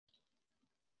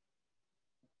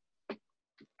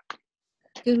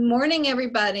Good morning,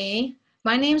 everybody.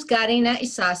 My name is Garina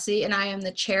Isasi, and I am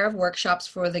the chair of workshops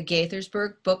for the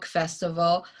Gaithersburg Book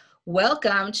Festival.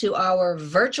 Welcome to our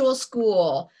virtual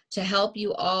school to help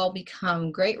you all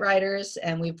become great writers.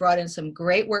 And we brought in some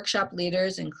great workshop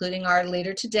leaders, including our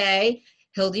leader today,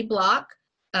 Hildie Block.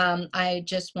 I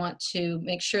just want to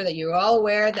make sure that you're all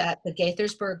aware that the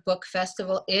Gaithersburg Book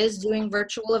Festival is doing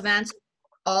virtual events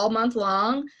all month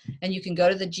long, and you can go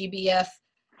to the GBF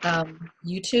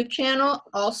YouTube channel,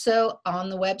 also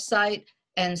on the website,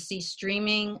 and see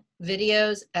streaming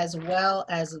videos as well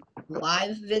as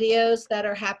live videos that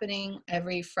are happening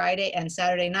every Friday and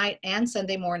Saturday night and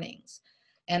Sunday mornings.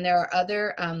 And there are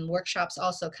other workshops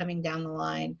also coming down the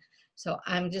line. So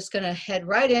I'm just going to head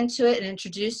right into it and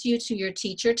introduce you to your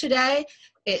teacher today.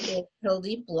 It is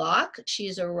Hildie Block.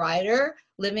 She's a writer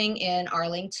living in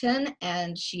Arlington,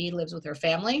 and she lives with her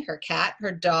family, her cat,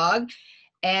 her dog,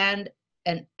 and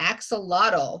an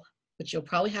axolotl, which you'll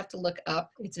probably have to look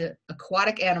up. It's an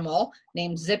aquatic animal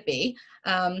named Zippy.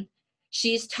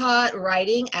 She's taught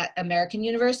writing at American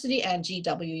University and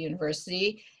GW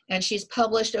University, and she's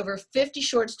published over 50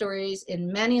 short stories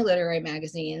in many literary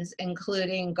magazines,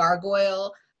 including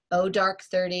Gargoyle, Oh Dark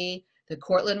 30, the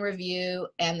Cortland Review,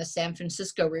 and the San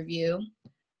Francisco Review.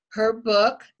 Her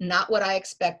book, Not What I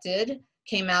Expected,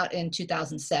 came out in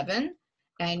 2007.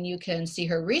 And you can see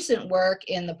her recent work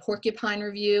in the Porcupine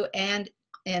Review and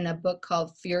in a book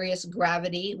called Furious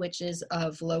Gravity, which is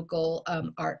of local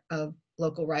art of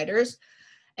local writers.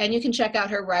 And you can check out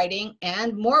her writing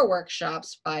and more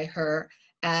workshops by her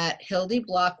at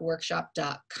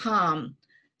hildieblockworkshop.com.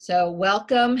 So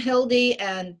welcome, Hildie,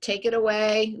 and take it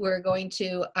away. I'm going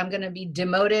to be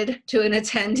demoted to an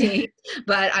attendee,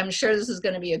 but I'm sure this is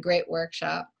going to be a great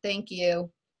workshop. Thank you.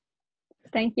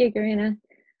 Thank you, Garina.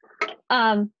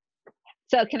 So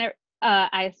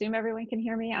I assume everyone can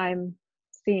hear me. I'm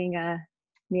seeing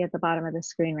me at the bottom of the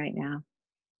screen right now.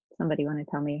 Somebody want to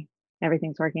tell me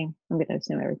everything's working? I'm going to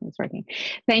assume everything's working.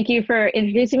 Thank you for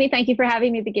introducing me. Thank you for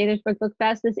having me at the Gaithersburg Book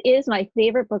Fest. This is my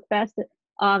favorite book fest,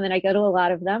 and I go to a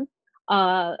lot of them.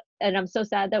 And I'm so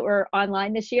sad that we're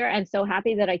online this year, and so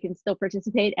happy that I can still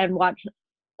participate and watch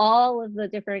all of the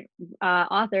different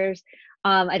authors.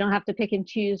 I don't have to pick and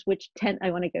choose which tent I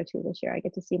want to go to this year. I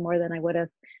get to see more than I would have.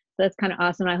 So that's kind of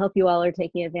awesome. I hope you all are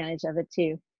taking advantage of it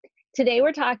too. Today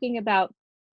we're talking about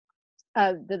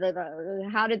how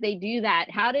did they do that?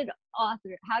 How do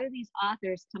these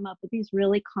authors come up with these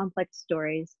really complex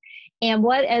stories? And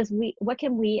what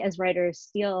can we as writers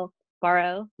steal,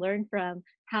 borrow, learn from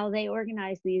how they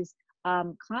organize these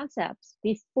concepts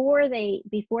before they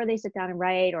sit down and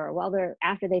write, or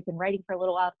after they've been writing for a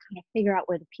little while, to kind of figure out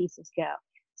where the pieces go.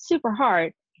 Super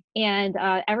hard, and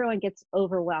everyone gets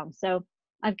overwhelmed. So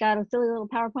I've got a silly little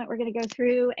PowerPoint we're going to go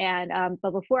through, and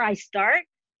but before I start,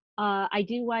 I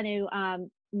do want to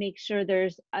make sure I'm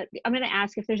going to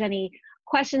ask if there's any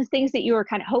questions, things that you were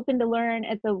kind of hoping to learn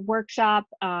at the workshop,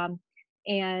 and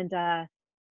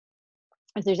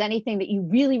if there's anything that you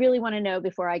really, really want to know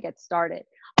before I get started.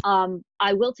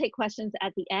 I will take questions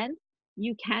at the end.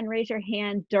 You can raise your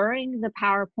hand during the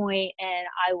PowerPoint, and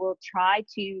I will try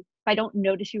to, if I don't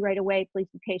notice you right away, please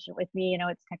be patient with me. You know,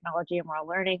 it's technology and we're all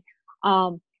learning.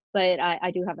 But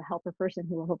I do have a helper person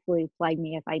who will hopefully flag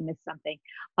me if I miss something.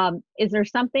 Is there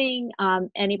something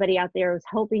anybody out there is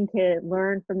hoping to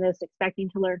learn from this, expecting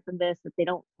to learn from this, that they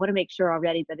don't want to make sure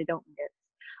already that I don't miss?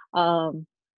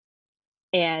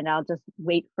 And I'll just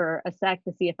wait for a sec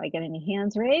to see if I get any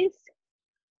hands raised.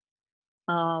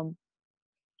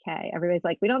 Okay, everybody's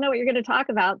like, we don't know what you're going to talk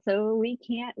about, so we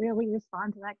can't really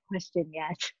respond to that question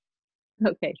yet.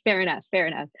 Okay, fair enough.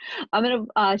 I'm going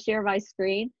to share my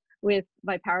screen with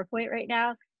my PowerPoint right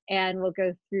now, and we'll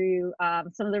go through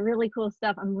some of the really cool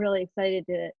stuff I'm really excited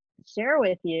to share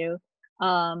with you.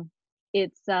 Let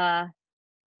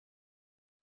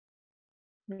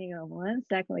me go 1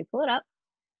 second, let me pull it up.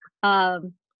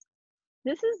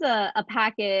 This is a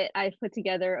packet I've put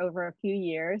together over a few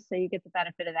years, so you get the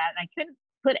benefit of that. And I couldn't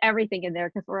put everything in there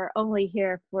because we're only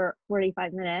here for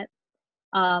 45 minutes.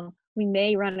 We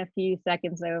may run a few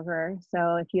seconds over,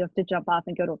 so if you have to jump off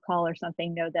and go to a call or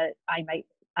something, know that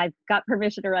I've got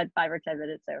permission to run 5 or 10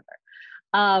 minutes over.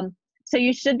 So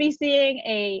you should be seeing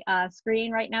a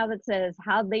screen right now that says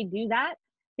how they do that,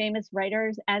 famous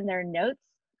writers and their notes.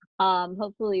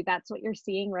 Hopefully that's what you're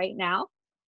seeing right now.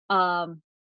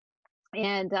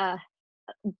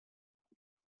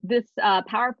 This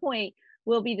PowerPoint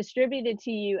will be distributed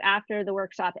to you after the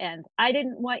workshop ends. I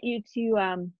didn't want you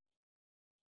to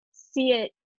see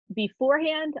it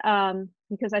beforehand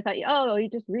because I thought, oh, you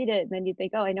just read it and then you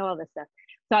think, oh, I know all this stuff.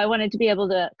 So I wanted to be able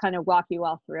to kind of walk you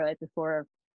all through it before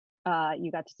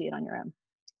you got to see it on your own.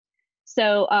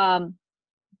 So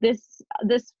this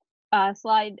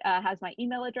slide has my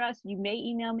email address. You may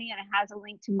email me, and it has a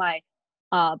link to my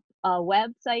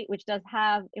website, which does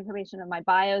have information on my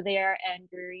bio there. And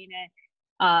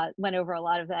Garina went over a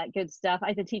lot of that good stuff.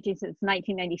 I've been teaching since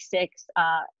 1996,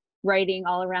 writing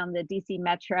all around the DC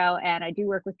Metro, and I do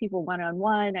work with people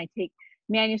one-on-one. I take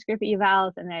manuscript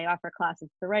evals, and I offer classes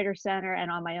at the Writer Center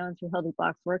and on my own through Hildie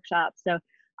Block's workshops. So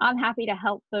I'm happy to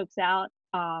help folks out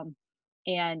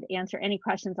and answer any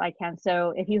questions I can.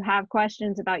 So if you have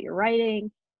questions about your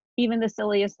writing, even the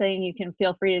silliest thing, you can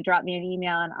feel free to drop me an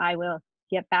email and I will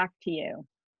get back to you.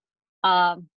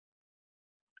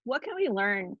 What can we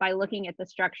learn by looking at the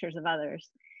structures of others?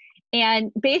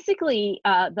 And basically,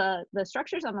 the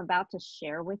structures I'm about to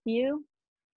share with you,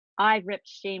 I ripped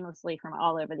shamelessly from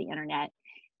all over the internet.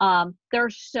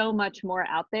 There's so much more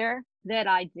out there that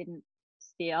I didn't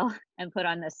steal and put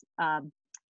on this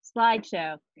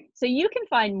slideshow. So you can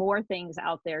find more things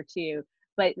out there too.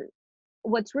 But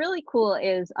what's really cool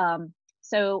is,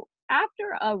 so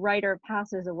after a writer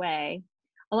passes away,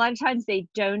 a lot of times they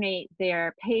donate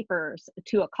their papers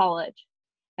to a college,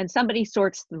 and somebody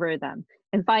sorts through them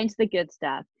and finds the good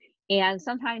stuff. And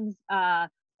sometimes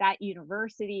that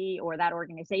university or that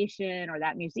organization or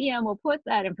that museum will put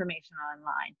that information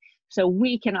online so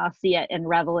we can all see it and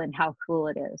revel in how cool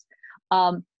it is.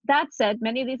 That said,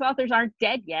 many of these authors aren't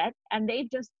dead yet, and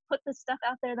they've just put this stuff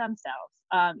out there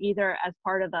themselves, either as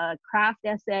part of a craft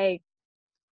essay,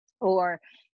 or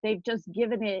they've just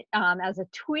given it as a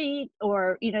tweet,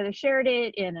 or they shared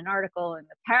it in an article in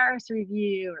the Paris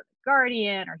Review or the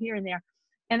Guardian or here and there.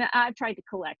 And I've tried to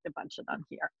collect a bunch of them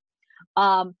here.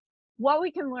 What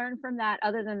we can learn from that,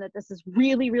 other than that this is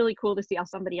really, really cool to see how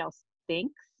somebody else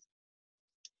thinks,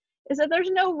 is that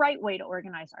there's no right way to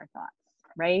organize our thoughts,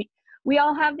 right? We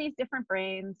all have these different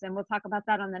brains, and we'll talk about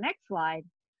that on the next slide.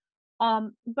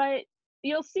 But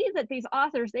you'll see that these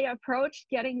authors, they approach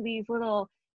getting these little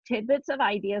tidbits of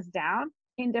ideas down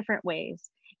in different ways.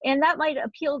 And that might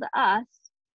appeal to us.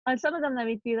 And some of them that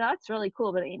we feel, that's really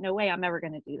cool, but ain't no way I'm ever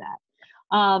going to do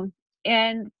that.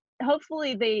 And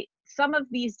hopefully some of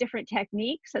these different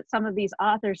techniques that some of these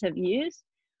authors have used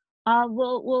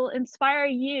will inspire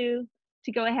you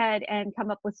to go ahead and come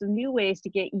up with some new ways to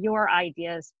get your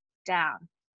ideas down.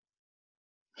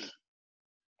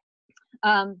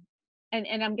 And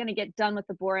I'm going to get done with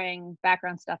the boring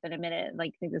background stuff in a minute.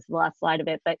 Like, I think this is the last slide of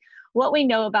it. But what we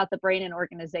know about the brain and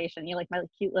organization, like my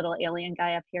cute little alien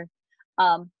guy up here.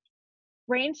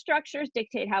 Brain structures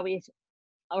dictate how we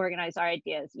organize our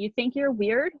ideas. You think you're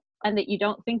weird and that you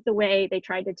don't think the way they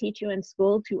tried to teach you in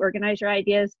school to organize your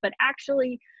ideas, but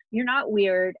actually you're not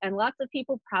weird, and lots of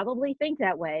people probably think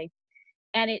that way.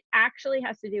 And it actually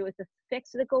has to do with the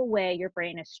physical way your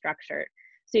brain is structured.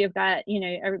 So you've got,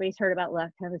 everybody's heard about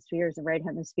left hemispheres and right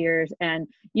hemispheres, and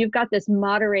you've got this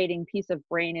moderating piece of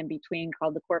brain in between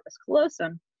called the corpus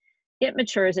callosum. It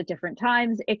matures at different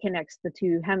times. It connects the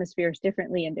two hemispheres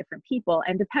differently in different people.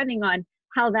 And depending on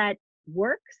how that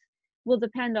works will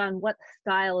depend on what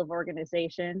style of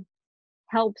organization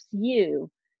helps you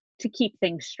to keep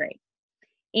things straight.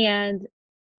 And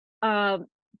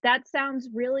that sounds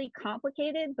really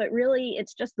complicated, but really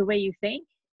it's just the way you think.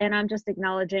 And I'm just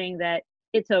acknowledging that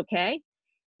it's okay.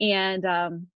 And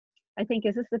I think,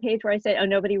 is this the page where I said, oh,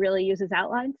 nobody really uses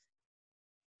outlines?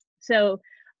 So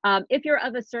if you're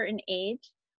of a certain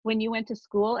age, when you went to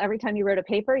school, every time you wrote a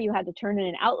paper, you had to turn in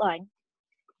an outline.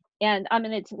 And I'm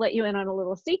going to let you in on a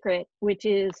little secret, which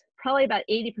is probably about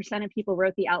 80% of people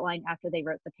wrote the outline after they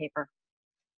wrote the paper.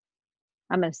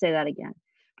 I'm going to say that again.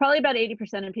 Probably about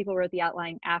 80% of people wrote the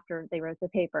outline after they wrote the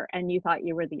paper, and you thought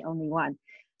you were the only one.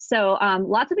 So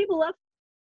lots of people love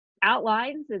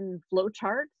outlines and flow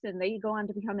charts, and they go on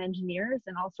to become engineers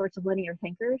and all sorts of linear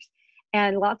thinkers,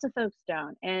 and lots of folks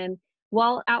don't. And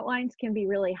while outlines can be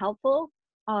really helpful,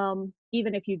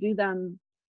 even if you do them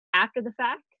after the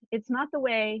fact, it's not the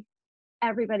way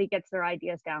everybody gets their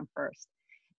ideas down first.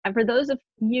 And for those of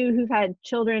you who've had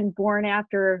children born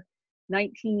after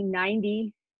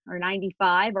 1990 or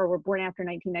 95, or were born after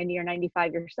 1990 or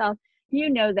 95 yourself, you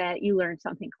know that you learned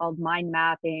something called mind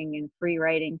mapping and free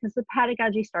writing, because the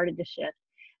pedagogy started to shift,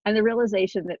 and the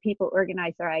realization that people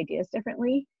organize their ideas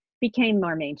differently became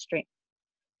more mainstream.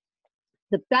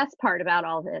 The best part about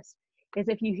all this is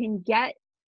if you can get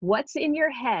what's in your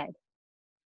head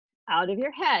out of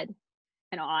your head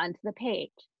and onto the page,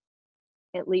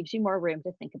 it leaves you more room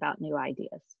to think about new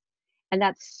ideas. And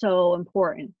that's so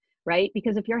important, right?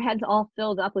 Because if your head's all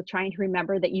filled up with trying to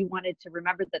remember that you wanted to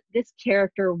remember that this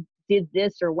character did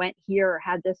this or went here or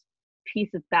had this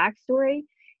piece of backstory,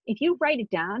 if you write it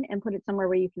down and put it somewhere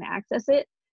where you can access it,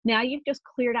 now you've just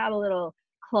cleared out a little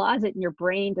closet in your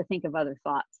brain to think of other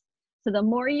thoughts. So the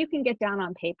more you can get down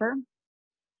on paper,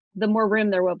 the more room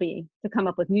there will be to come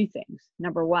up with new things,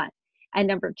 number one. And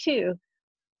number two,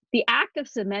 the act of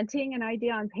cementing an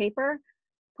idea on paper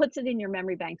puts it in your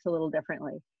memory banks a little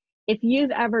differently. If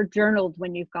you've ever journaled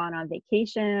when you've gone on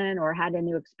vacation or had a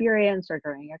new experience or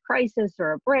during a crisis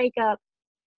or a breakup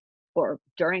or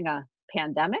during a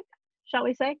pandemic, shall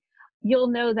we say, you'll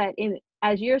know that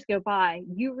as years go by,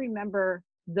 you remember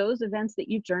those events that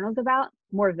you journaled about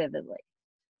more vividly,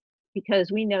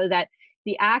 because we know that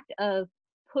the act of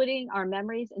putting our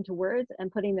memories into words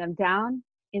and putting them down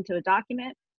into a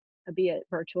document, be it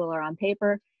virtual or on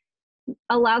paper,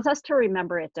 allows us to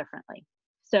remember it differently.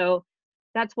 So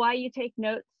that's why you take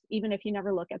notes, even if you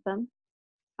never look at them.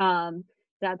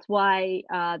 That's why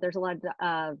there's a lot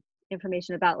of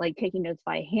information about like taking notes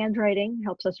by handwriting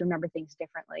helps us remember things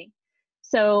differently.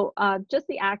 So just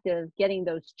the act of getting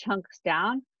those chunks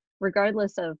down,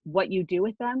 regardless of what you do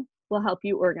with them, will help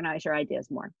you organize your ideas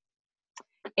more.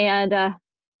 And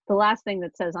the last thing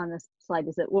that says on this slide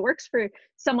is that what works for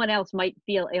someone else might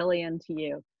feel alien to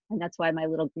you. And that's why my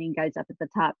little green guy's up at the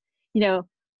top. You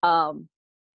know,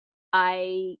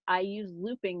 I use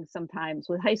looping sometimes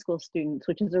with high school students,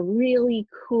 which is a really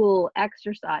cool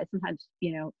exercise, sometimes,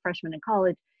 you know, freshmen in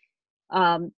college,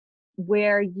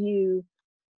 where you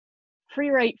free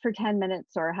write for 10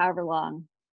 minutes or however long.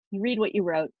 You read what you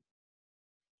wrote.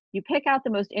 You pick out the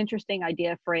most interesting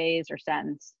idea, phrase, or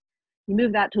sentence. You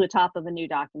move that to the top of a new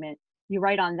document. You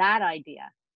write on that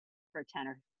idea for 10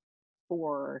 or 4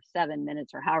 or 7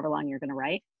 minutes or however long you're going to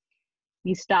write.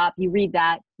 You stop, you read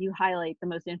that, you highlight the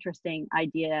most interesting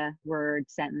idea, word,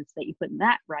 sentence that you put in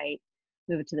that right,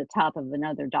 move it to the top of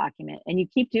another document. And you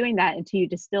keep doing that until you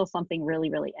distill something really,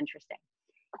 really interesting.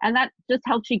 And that just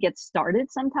helps you get started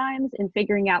sometimes in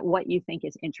figuring out what you think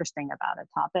is interesting about a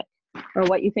topic or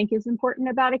what you think is important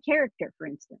about a character, for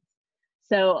instance.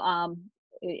 So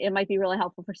it might be really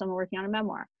helpful for someone working on a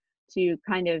memoir to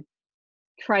kind of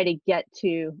try to get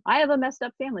to, I have a messed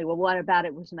up family. Well, what about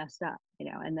it was messed up? You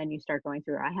know, and then you start going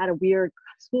through, I had a weird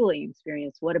schooling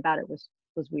experience. What about it was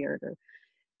weird? Or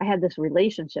I had this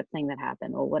relationship thing that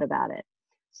happened. Well, what about it?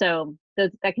 So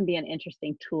that can be an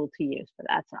interesting tool to use, but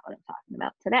that's not what I'm talking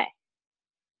about today.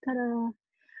 Ta-da.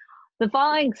 The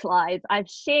following slides I've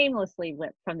shamelessly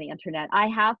ripped from the internet. I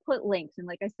have put links, and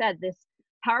like I said, this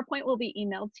PowerPoint will be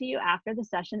emailed to you after the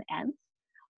session ends.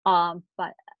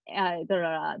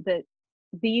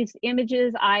 These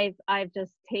images I've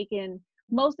just taken,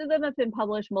 most of them have been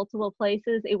published multiple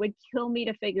places. It would kill me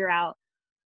to figure out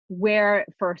where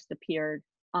it first appeared.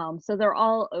 So they're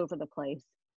all over the place.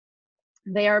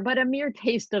 They are but a mere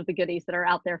taste of the goodies that are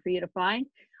out there for you to find.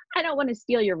 I don't want to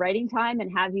steal your writing time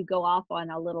and have you go off on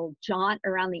a little jaunt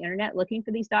around the internet looking for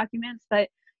these documents, but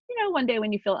you know, one day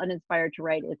when you feel uninspired to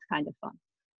write, it's kind of fun.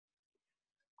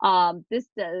 This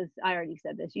does, I already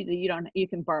said this, you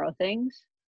can borrow things,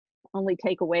 only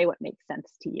take away what makes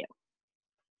sense to you.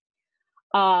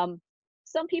 Some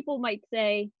people might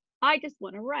say, I just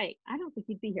want to write. I don't think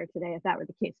you'd be here today if that were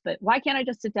the case, but why can't I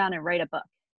just sit down and write a book?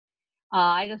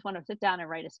 I just want to sit down and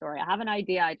write a story. I have an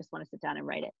idea. I just want to sit down and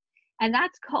write it. And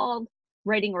that's called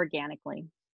writing organically.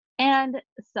 And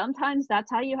sometimes that's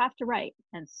how you have to write.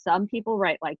 And some people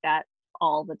write like that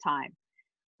all the time.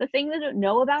 The thing they don't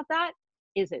know about that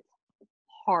is it's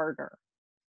harder.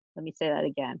 Let me say that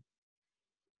again.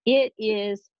 It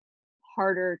is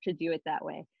harder to do it that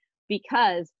way,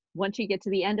 because once you get to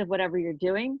the end of whatever you're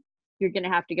doing, you're going to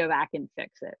have to go back and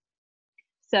fix it.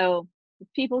 So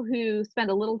people who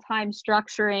spend a little time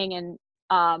structuring and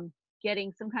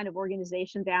getting some kind of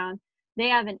organization down, they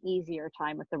have an easier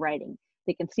time with the writing.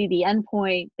 They can see the end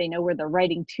point. They know where they're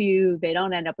writing to. They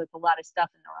don't end up with a lot of stuff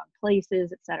in the wrong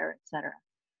places, et cetera, et cetera.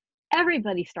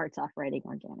 Everybody starts off writing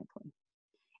organically.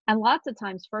 And lots of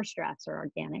times first drafts are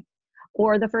organic,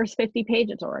 or the first 50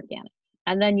 pages are organic.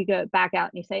 And then you go back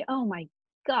out and you say, oh my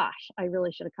gosh, I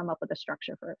really should have come up with a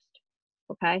structure first.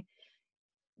 Okay.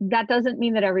 That doesn't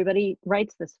mean that everybody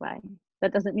writes this way.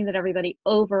 That doesn't mean that everybody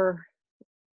over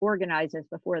organizes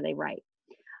before they write.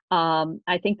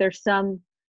 I think there's some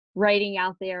writing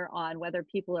out there on whether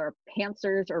people are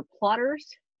pantsers or plotters.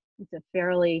 It's a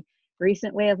fairly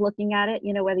recent way of looking at it,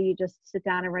 you know, whether you just sit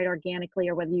down and write organically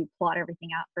or whether you plot everything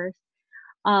out first.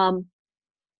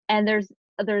 And there's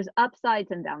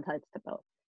upsides and downsides to both.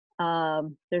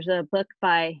 There's a book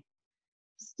by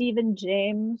Stephen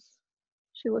James.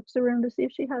 She looks around to see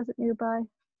if she has it nearby,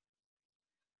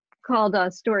 called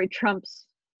Story Trumps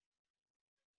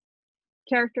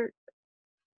Character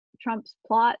Trumps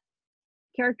Plot,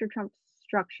 Character Trumps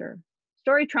Structure.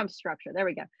 Story Trumps Structure. There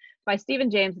we go. By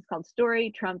Stephen James. It's called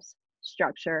Story Trumps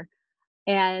Structure.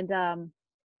 And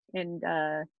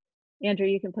Andrew,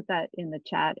 you can put that in the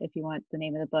chat if you want the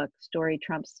name of the book, Story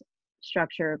Trumps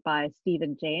Structure by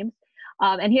Stephen James.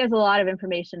 And he has a lot of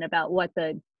information about what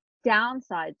the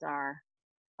downsides are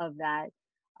of that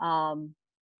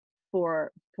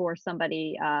for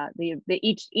somebody.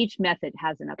 Each method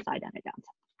has an upside and a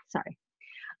downside. Sorry.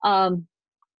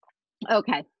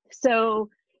 Okay, so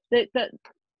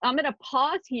I'm going to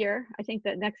pause here. I think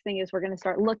the next thing is we're going to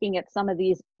start looking at some of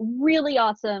these really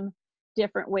awesome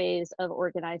different ways of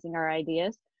organizing our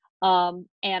ideas. And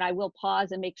I will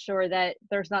pause and make sure that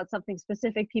there's not something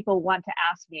specific people want to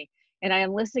ask me. And I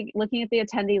am looking at the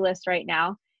attendee list right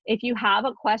now. If you have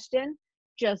a question,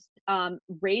 just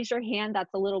raise your hand.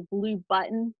 That's a little blue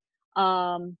button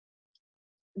that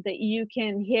you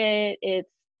can hit. It's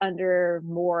under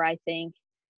more, I think,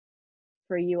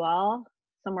 for you all.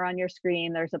 Somewhere on your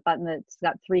screen, there's a button that's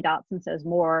got 3 dots and says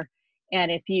more.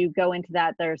 And if you go into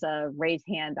that, there's a raise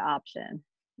hand option.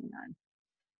 Hang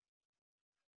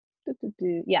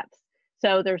on. Yes.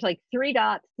 So there's like 3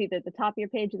 dots, either at the top of your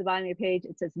page or the bottom of your page.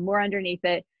 It says more underneath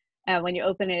it. And when you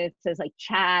open it, it says like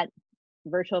chat,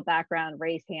 virtual background,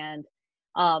 raise hand.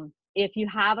 If you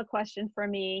have a question for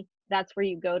me, that's where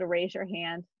you go to raise your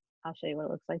hand. I'll show you what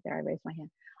it looks like there. I raised my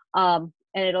hand.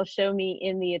 And it'll show me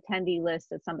in the attendee list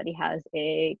that somebody has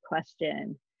a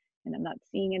question. And I'm not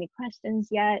seeing any questions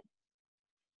yet.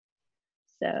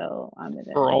 So I'm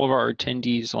gonna... For all of our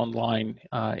attendees online,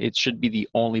 it should be the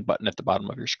only button at the bottom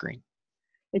of your screen.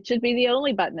 It should be the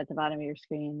only button at the bottom of your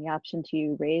screen, the option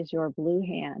to raise your blue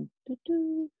hand.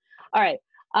 All right,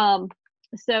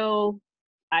 so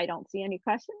I don't see any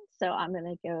questions, so I'm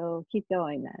gonna keep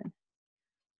going then.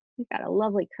 We've got a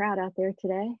lovely crowd out there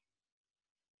today.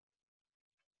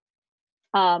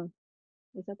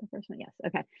 Is that the first one? Yes,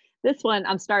 okay. This one,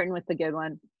 I'm starting with the good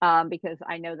one because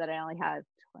I know that I only have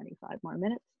 25 more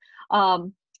minutes.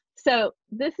 So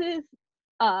this is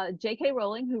J.K.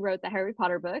 Rowling, who wrote the Harry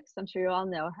Potter books. I'm sure you all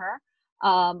know her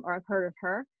or have heard of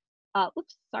her.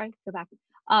 Oops, sorry, go back.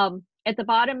 At the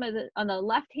bottom of on the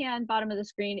left-hand bottom of the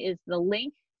screen is the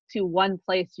link to one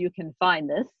place you can find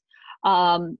this.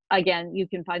 Again, you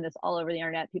can find this all over the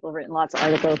internet. People have written lots of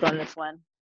articles on this one.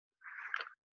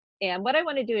 And what I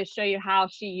want to do is show you how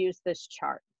she used this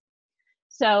chart.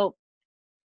 So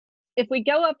if we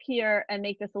go up here and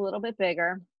make this a little bit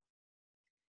bigger,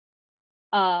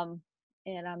 and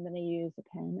I'm going to use a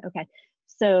pen. Okay,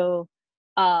 so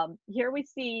here we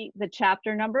see the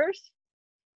chapter numbers,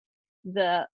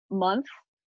 the month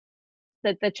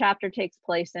that the chapter takes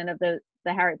place in of the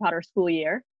Harry Potter school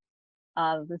year.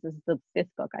 This is the 5th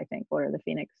book, I think, Order of the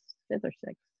Phoenix, 5th or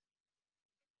 6th.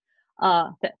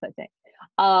 5th, I think.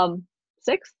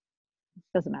 6th?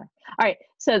 Doesn't matter. All right,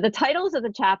 so the titles of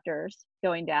the chapters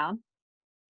going down.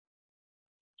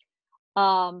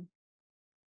 Hang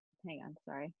on,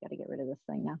 sorry, got to get rid of this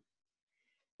thing now.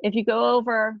 If you go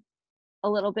over a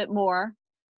little bit more,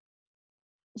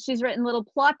 she's written little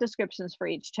plot descriptions for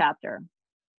each chapter.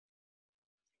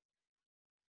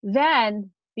 Then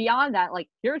beyond that, like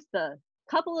here's the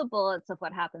couple of bullets of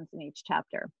what happens in each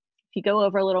chapter. If you go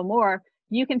over a little more,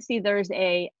 you can see there's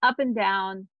a up and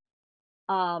down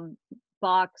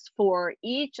box for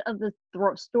each of the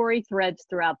story threads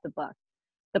throughout the book.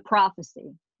 The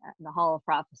prophecy, the Hall of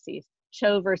Prophecies,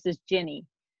 Cho versus Ginny,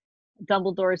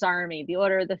 Dumbledore's Army, the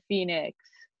Order of the Phoenix.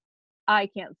 I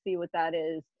can't see what that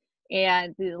is.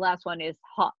 And the last one is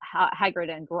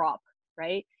Hagrid and Grop,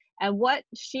 right? And what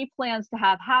she plans to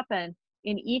have happen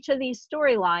in each of these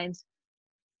storylines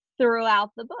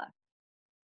throughout the book.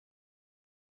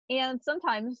 And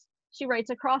sometimes she writes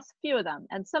across a few of them,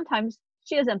 and sometimes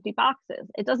she has empty boxes.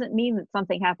 It doesn't mean that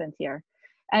something happens here.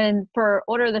 And for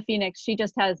Order of the Phoenix, she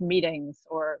just has meetings,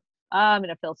 or I'm going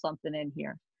to fill something in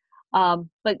here.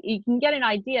 But you can get an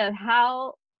idea of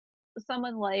how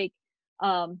someone like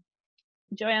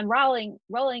Joanne Rowling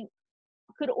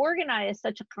could organize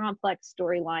such a complex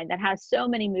storyline that has so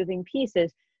many moving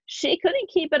pieces. She couldn't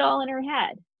keep it all in her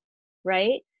head,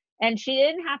 right? And she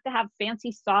didn't have to have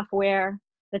fancy software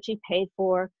that she paid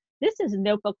for. This is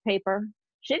notebook paper.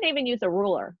 She didn't even use a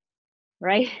ruler,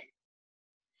 right?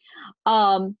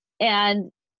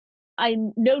 And I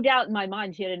no doubt in my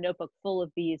mind she had a notebook full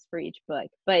of these for each book.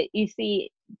 But you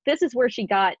see, this is where she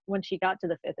got when she got to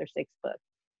the 5th or 6th book.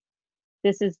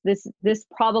 This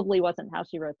probably wasn't how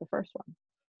she wrote the first one,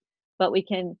 but we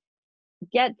can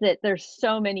get that there's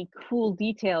so many cool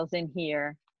details in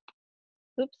here.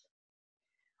 Oops.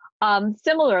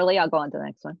 Similarly, I'll go on to the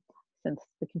next one since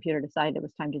the computer decided it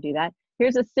was time to do that.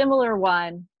 Here's a similar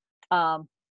one. I'm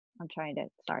trying to,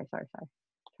 sorry.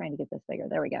 Trying to get this bigger.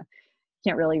 There we go.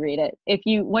 Can't really read it.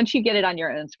 Once you get it on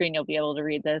your own screen, you'll be able to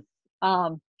read this.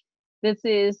 This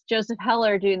is Joseph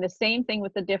Heller doing the same thing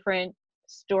with the different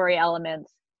story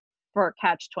elements for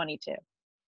Catch-22.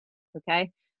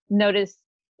 Okay, notice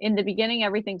in the beginning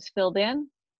everything's filled in.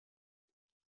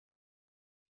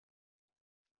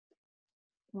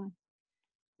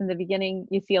 In the beginning,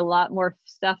 you see a lot more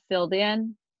stuff filled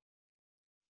in.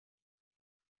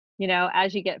 You know,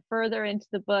 as you get further into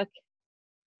the book,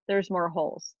 there's more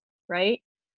holes, right?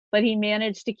 But he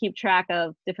managed to keep track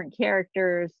of different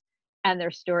characters and their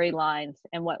storylines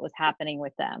and what was happening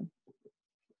with them,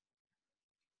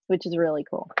 which is really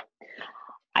cool,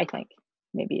 I think.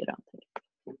 Maybe you don't think.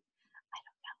 I don't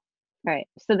know. All right,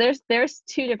 so there's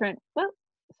two different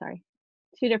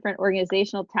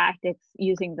organizational tactics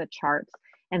using the charts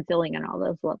and filling in all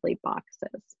those lovely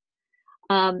boxes.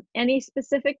 Any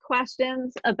specific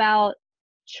questions about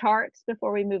charts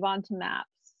before we move on to maps?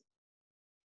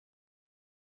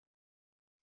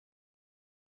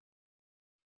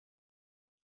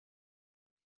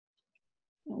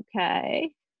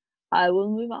 Okay, I will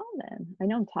move on then. I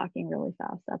know I'm talking really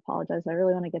fast. I apologize. I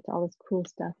really want to get to all this cool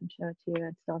stuff and show it to you.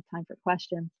 I still have time for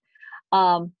questions.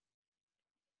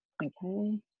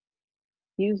 Okay,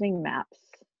 using maps.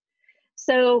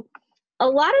 So a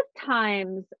lot of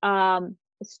times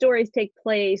stories take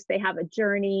place, they have a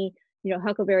journey. You know,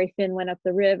 Huckleberry Finn went up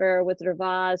the river, Wizard of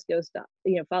Oz goes to,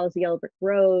 you know, follows the Yellow Brick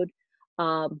Road.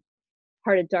 Heart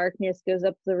of Darkness goes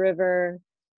up the river.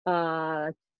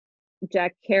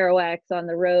 Jack Kerouac's on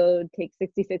the road, takes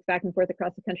 66 back and forth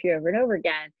across the country over and over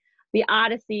again. The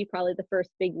Odyssey, probably the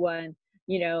first big one,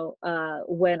 you know,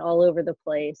 went all over the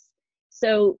place.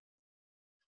 So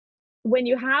when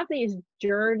you have these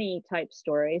journey type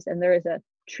stories, and there is a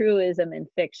truism in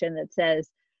fiction that says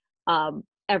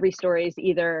every story is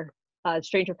either a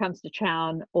stranger comes to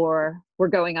town or we're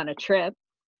going on a trip.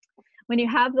 When you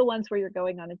have the ones where you're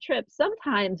going on a trip,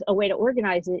 sometimes a way to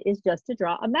organize it is just to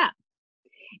draw a map.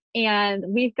 And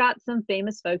we've got some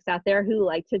famous folks out there who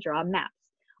like to draw maps.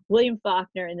 William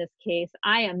Faulkner in this case,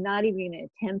 I am not even going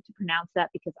to attempt to pronounce that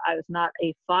because I was not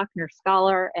a Faulkner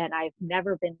scholar, and I've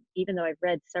never been, even though I've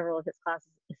read several of his classes,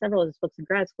 several of his books in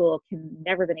grad school,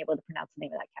 never been able to pronounce the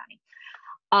name of that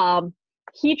county.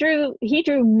 He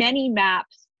drew many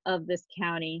maps of this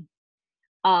county.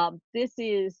 This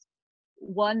is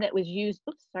one that was used,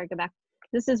 oops, sorry, go back.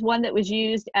 This is one that was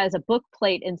used as a book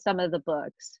plate in some of the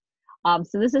books.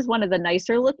 So this is one of the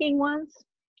nicer looking ones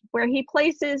where he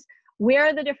places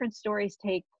where the different stories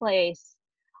take place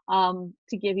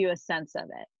to give you a sense of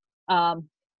it.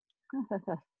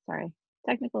 Sorry,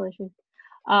 technical issues.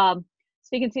 So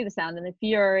you can see the Sound and the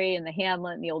Fury and the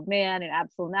Hamlet and the Old Man and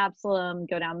Absalom,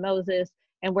 Go Down Moses,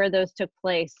 and where those took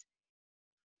place.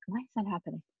 Why is that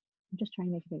happening? I'm just trying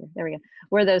to make it bigger. There we go.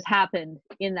 Where those happened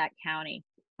in that county.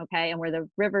 Okay, and where the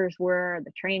rivers were,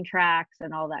 the train tracks,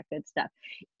 and all that good stuff.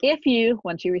 If you,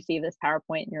 once you receive this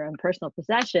PowerPoint in your own personal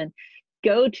possession,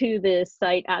 go to this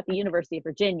site at the University of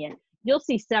Virginia, you'll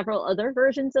see several other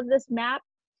versions of this map.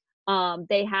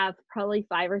 They have probably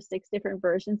 5 or 6 different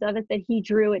versions of it that he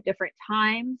drew at different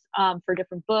times for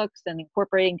different books and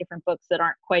incorporating different books that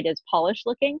aren't quite as polished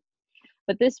looking.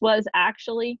 But this was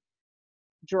actually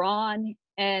drawn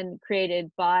and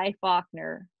created by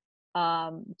Faulkner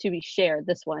to be shared.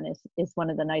 This one is one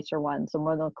of the nicer ones and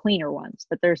one of the cleaner ones,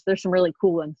 but there's some really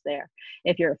cool ones there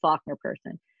if you're a Faulkner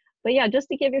person. But yeah, just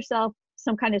to give yourself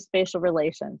some kind of spatial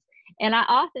relations. And I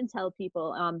often tell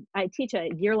people, I teach a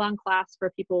year-long class for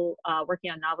people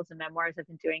working on novels and memoirs. I've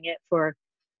been doing it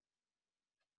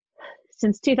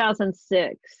since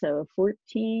 2006, so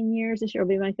 14 years. This year will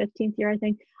be my 15th year, I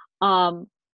think. 14th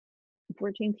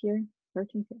year,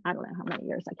 13th year, I don't know how many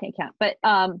years, I can't count. But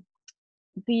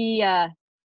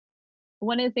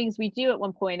one of the things we do at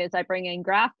one point is I bring in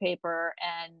graph paper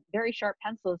and very sharp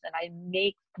pencils, and I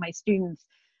make my students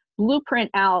blueprint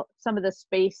out some of the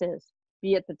spaces,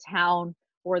 be it the town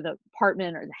or the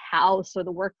apartment or the house or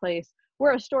the workplace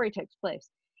where a story takes place.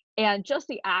 And just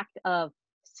the act of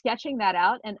sketching that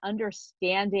out and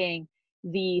understanding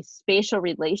the spatial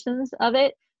relations of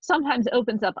it sometimes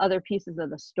opens up other pieces of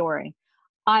the story.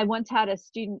 I once had a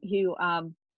student who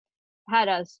had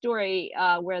a story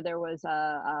where there was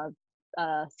a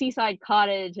seaside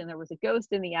cottage and there was a ghost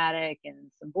in the attic and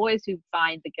some boys who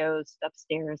find the ghost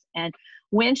upstairs. And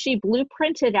when she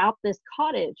blueprinted out this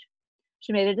cottage,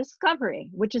 she made a discovery,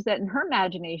 which is that in her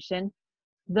imagination,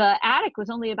 the attic was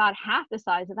only about half the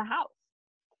size of the house.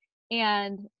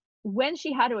 And when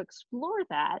she had to explore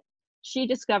that, she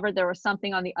discovered there was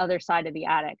something on the other side of the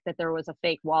attic, that there was a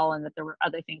fake wall and that there were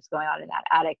other things going on in that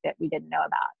attic that we didn't know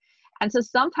about. And so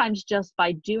sometimes just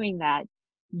by doing that,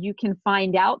 you can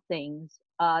find out things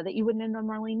that you wouldn't have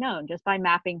normally known just by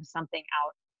mapping something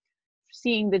out.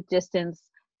 seeing the distance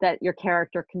that your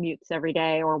character commutes every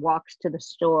day or walks to the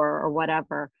store or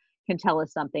whatever can tell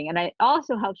us something. And it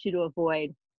also helps you to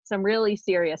avoid some really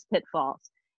serious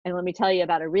pitfalls. And let me tell you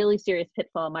about a really serious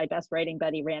pitfall my best writing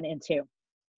buddy ran into.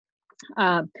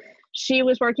 She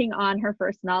was working on her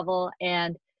first novel,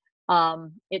 and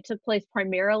it took place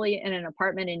primarily in an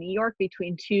apartment in New York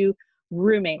between two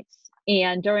roommates.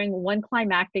 And during one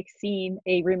climactic scene,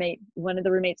 one of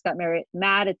the roommates got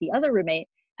mad at the other roommate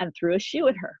and threw a shoe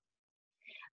at her.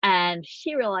 And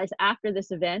she realized after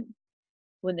this event,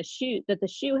 that the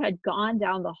shoe had gone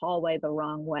down the hallway the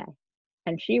wrong way.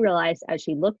 And she realized as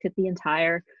she looked at the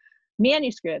entire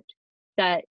manuscript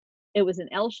that it was an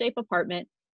L-shaped apartment,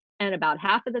 and about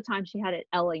half of the time she had it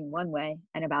L-ing one way,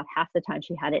 and about half the time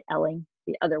she had it L-ing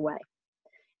the other way.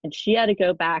 And she had to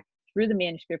go back through the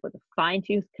manuscript with a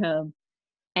fine-tooth comb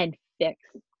and fix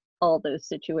all those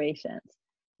situations.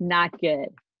 Not good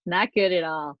at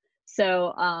all.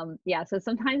 So so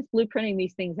sometimes blueprinting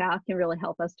these things out can really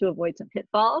help us to avoid some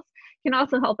pitfalls. Can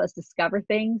also help us discover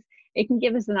things. It can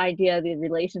give us an idea of the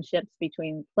relationships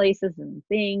between places and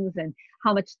things, and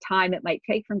how much time it might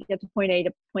take from get to point A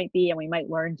to point B, and we might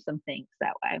learn some things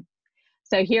that way.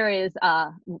 So here is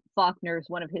Faulkner's,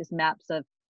 one of his maps of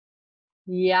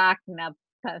Gesundheit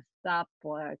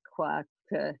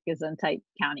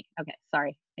County. Okay,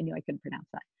 sorry, I knew I couldn't pronounce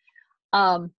that.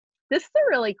 This is a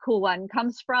really cool one.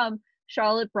 Comes from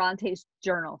Charlotte Bronte's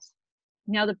journals.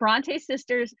 Now, the Bronte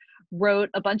sisters wrote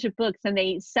a bunch of books, and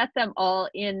they set them all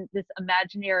in this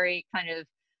imaginary kind of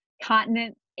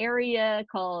continent area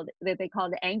that they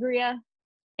called Angria.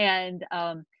 And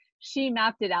she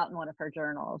mapped it out in one of her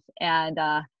journals. And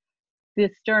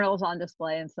this journal is on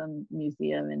display in some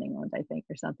museum in England, I think,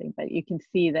 or something. But you can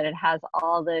see that it has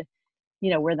all the,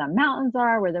 where the mountains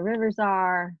are, where the rivers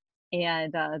are,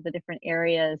 and the different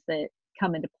areas that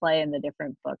come into play in the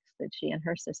different books that she and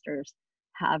her sisters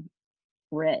have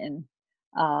written,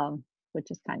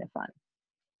 which is kind of fun.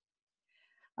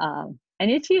 And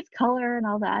it used color and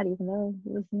all that, even though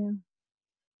it was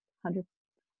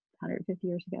 150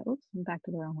 years ago. Oops, I'm back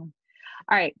to the wrong one.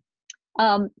 All right.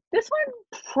 This one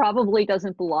probably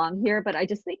doesn't belong here, but I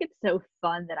just think it's so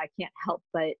fun that I can't help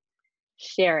but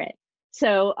share it.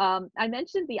 So I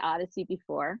mentioned the Odyssey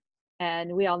before,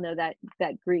 and we all know that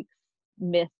Greek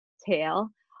myth tale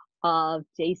of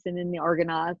Jason and the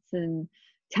Argonauts and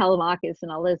Telemachus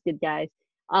and all those good guys.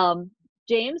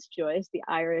 James Joyce, the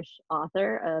Irish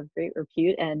author of great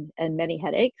repute and many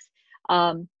headaches,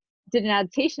 did an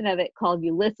adaptation of it called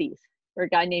Ulysses, where a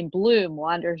guy named Bloom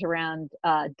wanders around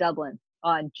Dublin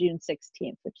on June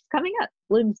 16th, which is coming up,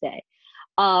 Bloom's Day.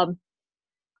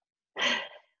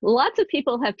 Lots of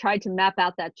people have tried to map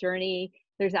out that journey.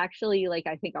 There's actually,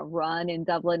 I think, a run in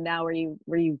Dublin now where you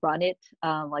run it,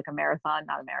 like a marathon,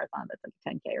 not a marathon, but like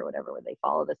 10K or whatever, where they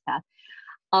follow this path.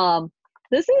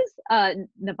 This is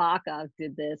Nabokov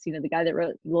did this, the guy that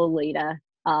wrote Lolita,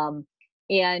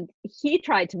 and he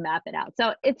tried to map it out.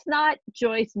 So it's not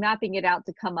Joyce mapping it out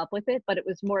to come up with it, but it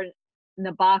was more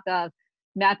Nabokov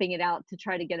mapping it out to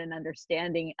try to get an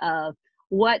understanding of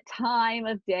what time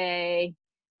of day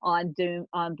on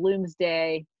Bloom's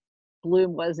Day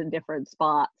Bloom was in different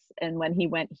spots, and when he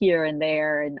went here and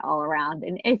there and all around.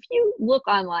 And if you look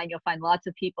online, you'll find lots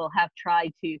of people have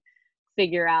tried to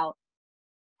figure out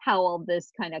how all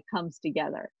this kind of comes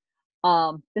together.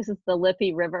 This is the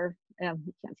Liffey River.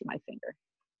 You can't see my finger.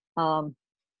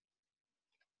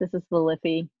 This is the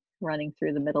Liffey running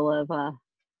through the middle of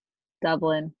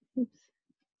Dublin. Oops.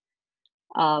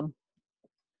 Let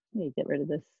me get rid of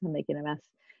this. I'm making a mess.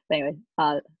 But anyway,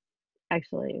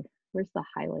 actually, where's the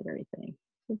highlighter thing?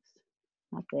 Oops,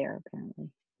 not there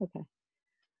apparently. Okay.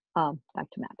 Back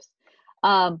to maps.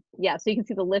 Yeah, so you can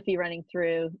see the Liffey running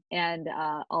through, and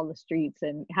all the streets,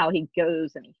 and how he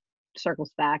goes and he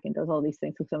circles back and does all these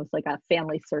things. It's almost like a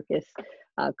family circus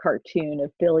cartoon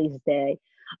of Billy's Day.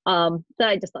 So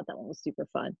I just thought that one was super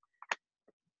fun.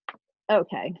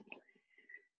 Okay.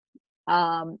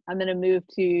 I'm going to move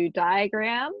to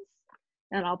diagrams,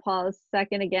 and I'll pause a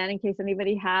second again in case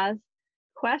anybody has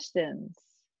questions.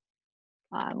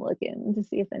 I'm looking to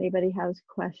see if anybody has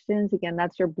questions. Again,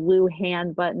 that's your blue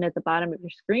hand button at the bottom of your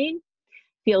screen.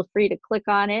 Feel free to click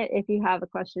on it if you have a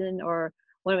question or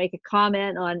want to make a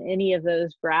comment on any of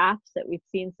those graphs that we've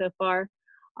seen so far.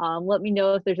 Let me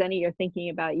know if there's any you're thinking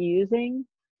about using,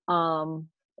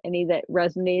 any that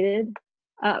resonated.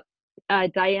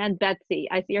 Diane Betsy,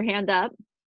 I see your hand up.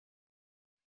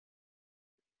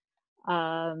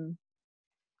 Do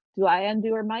I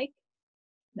undo her mic?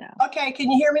 No. Okay,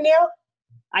 can you hear me now?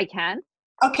 I can.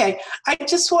 Okay, I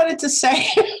just wanted to say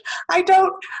I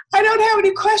don't have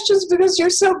any questions because you're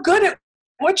so good at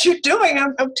what you're doing.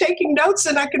 I'm taking notes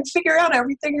and I can figure out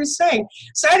everything you're saying.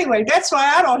 So anyway, that's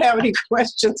why I don't have any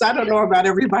questions. I don't know about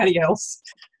everybody else.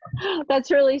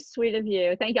 That's really sweet of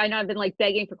you. Thank you. I know I've been like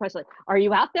begging for questions. Like, are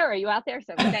you out there? Are you out there?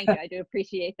 So thank you. I do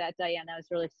appreciate that, Diane. That was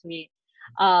really sweet.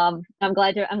 I'm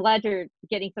glad you're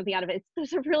getting something out of it.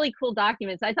 Those are really cool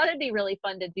documents. I thought it'd be really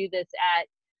fun to do this at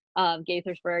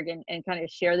Gaithersburg and kind of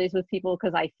share these with people,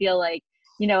 because I feel like,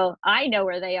 you know, I know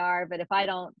where they are, but if I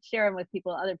don't share them with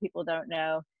people, other people don't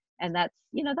know. And that's,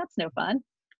 you know, that's no fun.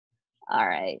 All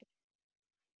right.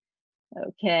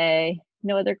 Okay.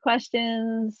 No other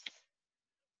questions?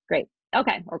 Great.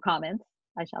 Okay. Or comments,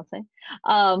 I shall say.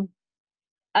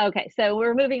 Okay. So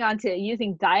we're moving on to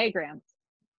using diagrams.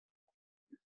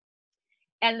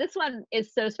 And this one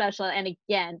is so special. And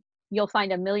again, you'll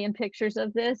find a million pictures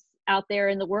of this out there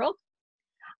in the world.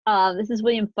 This is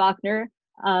William Faulkner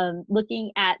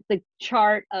looking at the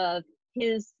chart of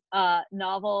his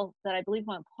novel that I believe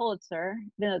won Pulitzer,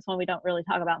 even though it's one we don't really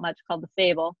talk about much, called The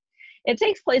Fable. It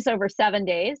takes place over 7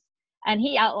 days, and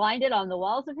he outlined it on the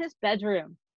walls of his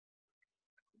bedroom.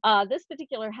 This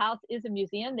particular house is a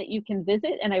museum that you can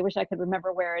visit, and I wish I could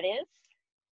remember where it is.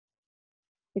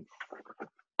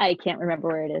 I can't remember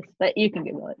where it is, but you can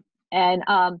Google it.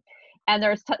 And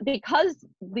there's because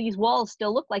these walls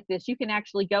still look like this, you can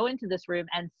actually go into this room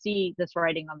and see this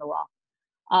writing on the wall.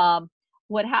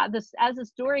 As the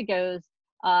story goes,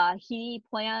 he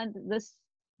planned this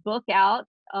book out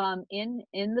in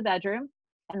the bedroom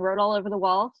and wrote all over the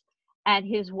walls, and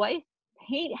his wife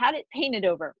had it painted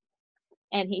over,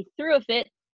 and he threw a fit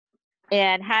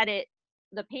and had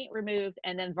the paint removed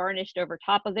and then varnished over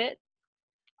top of it,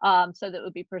 so that it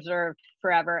would be preserved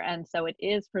forever. And so it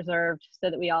is preserved so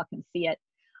that we all can see it.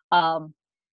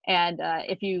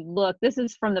 If you look, this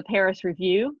is from the Paris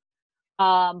Review.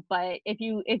 But if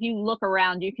you look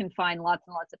around, you can find lots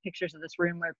and lots of pictures of this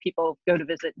room where people go to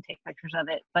visit and take pictures of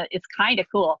it. But it's kind of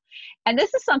cool. And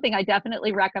this is something I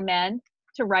definitely recommend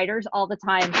to writers all the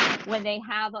time when they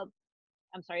have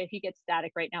I'm sorry if you get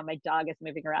static right now. My dog is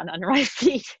moving around under my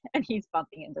seat and he's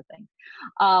bumping into things.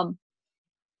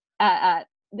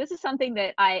 This is something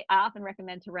that I often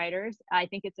recommend to writers. I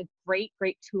think it's a great,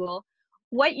 great tool.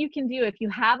 What you can do if you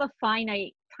have a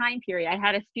finite time period. I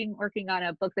had a student working on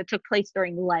a book that took place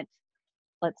during Lent,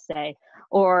 let's say,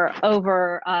 or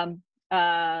over,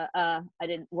 I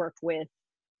didn't work with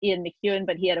Ian McEwan,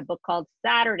 but he had a book called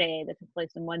Saturday that took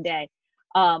place in one day.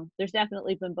 There's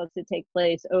definitely been books that take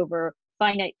place over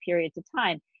finite periods of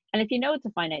time. And if you know it's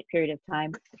a finite period of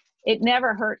time, it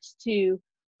never hurts to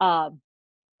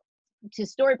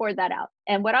storyboard that out.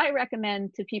 And what I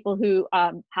recommend to people who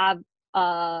don't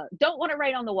want to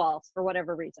write on the walls for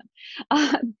whatever reason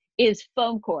is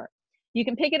foam core. You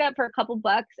can pick it up for a couple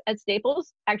bucks at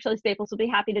Staples. Actually, Staples will be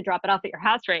happy to drop it off at your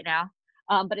house right now.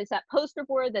 But it's that poster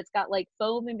board that's got like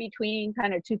foam in between,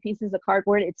 kind of two pieces of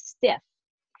cardboard. It's stiff.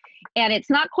 And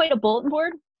it's not quite a bulletin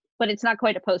board, but it's not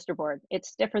quite a poster board. It's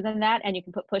stiffer than that, and you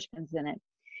can put push pins in it.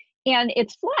 And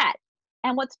it's flat.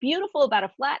 And what's beautiful about a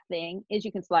flat thing is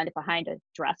you can slide it behind a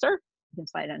dresser, you can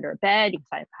slide it under a bed, you can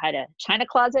slide it behind a china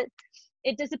closet.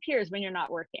 It disappears when you're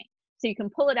not working. So you can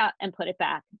pull it out and put it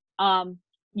back.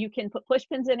 You can put push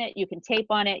pins in it, you can tape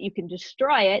on it, you can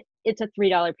destroy it. It's a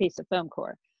 $3 piece of foam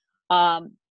core.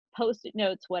 Post-it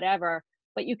notes, whatever,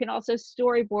 but you can also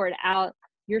storyboard out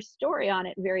your story on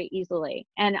it very easily.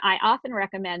 And I often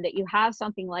recommend that you have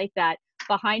something like that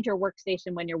behind your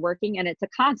workstation when you're working, and it's a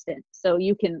constant, so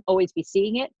you can always be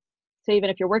seeing it. So even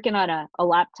if you're working on a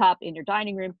laptop in your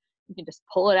dining room, you can just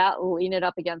pull it out, lean it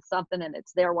up against something, and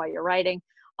it's there while you're writing.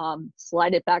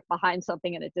 Slide it back behind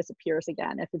something and it disappears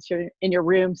again. If it's in your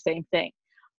room, same thing.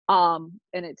 And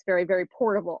it's very, very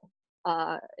portable.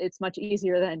 It's much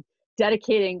easier than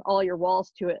dedicating all your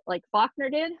walls to it like Faulkner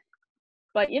did.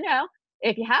 But you know,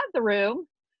 if you have the room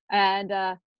and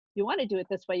you want to do it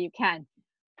this way, you can.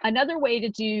 Another way to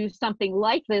do something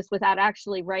like this without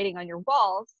actually writing on your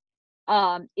walls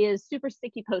is super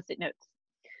sticky Post-it notes.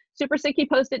 Super sticky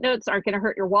Post-it notes aren't going to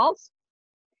hurt your walls,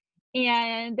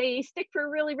 and they stick for a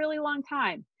really, really long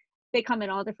time. They come in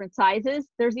all different sizes.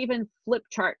 There's even flip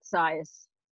chart size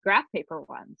graph paper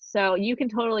ones. So you can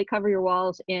totally cover your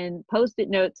walls in Post-it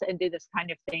notes and do this kind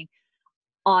of thing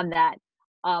on that.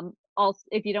 Also,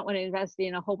 if you don't want to invest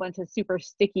in a whole bunch of super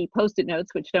sticky Post-it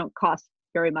notes, which don't cost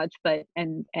very much, but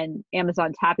and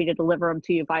Amazon's happy to deliver them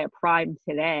to you via Prime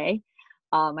today.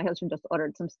 My husband just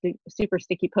ordered some super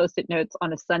sticky Post-it notes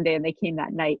on a Sunday, and they came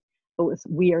that night. It was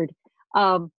weird.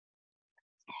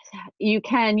 You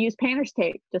can use painter's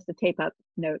tape just to tape up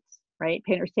notes, right?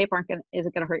 Painter's tape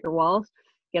isn't gonna hurt your walls.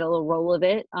 Get a little roll of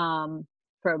it from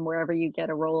wherever you get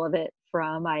a roll of it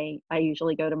from. I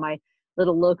usually go to my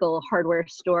little local hardware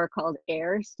store called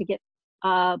Airs to get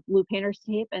blue painter's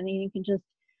tape, and then you can just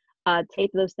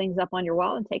tape those things up on your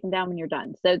wall and take them down when you're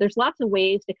done. So there's lots of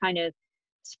ways to kind of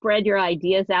spread your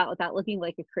ideas out without looking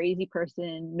like a crazy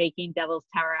person making Devil's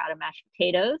Tower out of mashed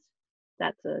potatoes.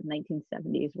 That's a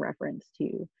 1970s reference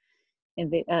to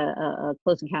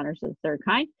Close Encounters of the Third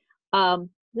Kind.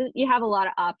 You have a lot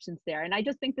of options there. And I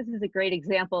just think this is a great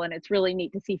example, and it's really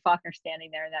neat to see Faulkner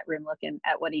standing there in that room looking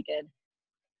at what he did.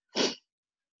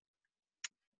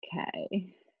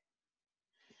 Okay.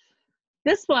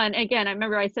 This one, again, I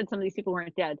remember I said some of these people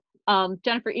weren't dead.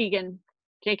 Jennifer Egan,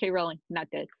 J.K. Rowling, not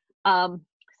dead.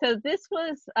 So this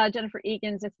was Jennifer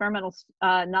Egan's experimental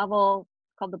novel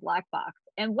called The Black Box.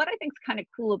 And what I think is kind of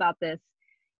cool about this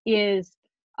is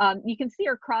you can see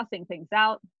her crossing things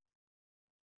out.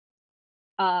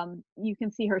 You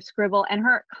can see her scribble, and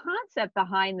her concept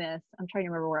behind this, I'm trying to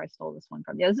remember where I stole this one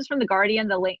from. Yeah, this is from The Guardian.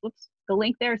 The link, whoops, the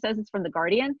link there says it's from The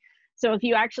Guardian. So if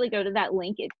you actually go to that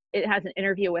link, it has an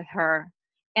interview with her.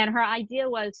 And her idea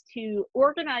was to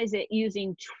organize it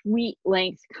using tweet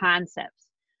length concepts.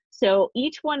 So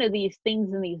each one of these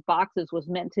things in these boxes was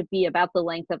meant to be about the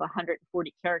length of a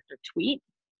 140 character tweet,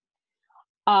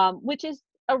 which is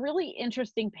a really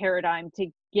interesting paradigm to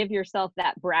give yourself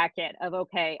that bracket of,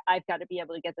 okay, I've got to be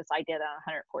able to get this idea down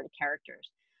 140 characters.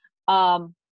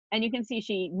 And you can see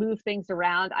she moved things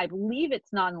around. I believe it's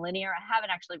nonlinear. I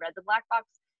haven't actually read The Black Box,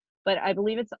 but I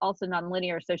believe it's also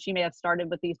nonlinear. So she may have started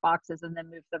with these boxes and then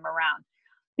moved them around.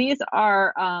 These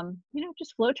are,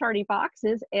 just flowcharty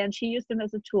boxes, and she used them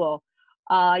as a tool.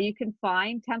 You can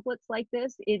find templates like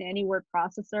this in any word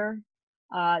processor.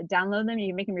 Download them, you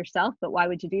can make them yourself, but why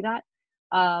would you do that?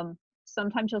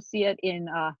 Sometimes you'll see it in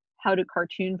How to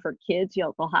Cartoon for Kids.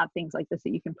 They'll have things like this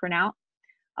that you can print out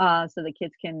so the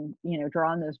kids can,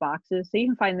 draw in those boxes. So you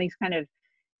can find these kind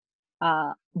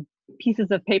of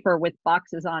pieces of paper with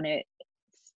boxes on it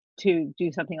to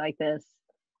do something like this,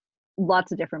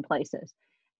 lots of different places.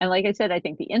 And like I said, I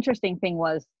think the interesting thing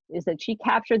is that she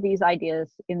captured these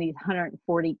ideas in these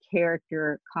 140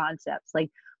 character concepts.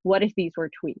 Like, what if these were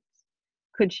tweets?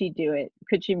 Could she do it?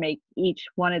 Could she make each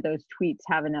one of those tweets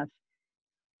have enough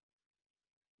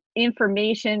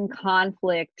information,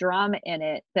 conflict, drama in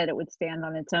it that it would stand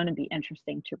on its own and be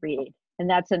interesting to read? And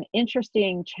that's an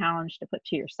interesting challenge to put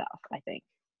to yourself, I think.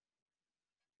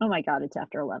 Oh my God, it's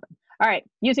after 11. All right,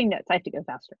 using notes. I have to go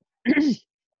faster. You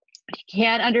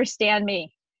can't understand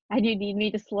me and you need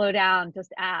me to slow down,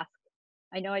 just ask.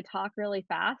 I know I talk really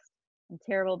fast. I'm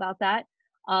terrible about that.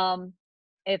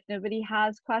 If nobody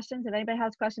has questions, if anybody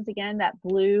has questions, again, that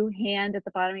blue hand at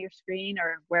the bottom of your screen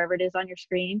or wherever it is on your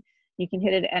screen, you can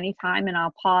hit it at any time and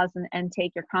I'll pause and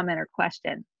take your comment or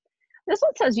question. This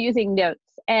one says using notes.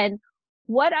 And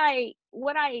what I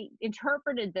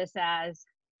interpreted this as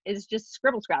is just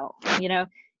scribble scrabble.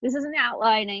 This isn't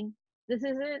outlining. This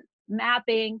isn't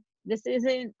mapping. This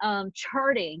isn't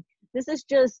charting. This is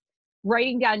just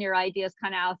writing down your ideas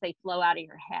kind of as they flow out of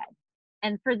your head.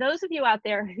 And for those of you out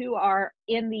there who are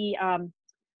in the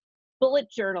bullet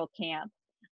journal camp,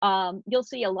 you'll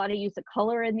see a lot of use of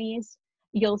color in these.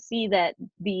 You'll see that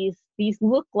these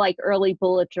look like early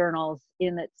bullet journals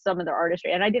in that some of the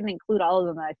artistry, and I didn't include all of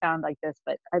them that I found like this,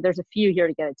 but there's a few here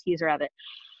to get a teaser of it.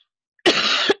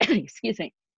 Excuse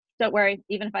me. Don't worry,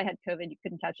 even if I had COVID, you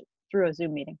couldn't catch it through a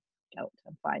Zoom meeting. No,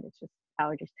 I'm fine, it's just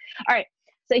allergies. All right,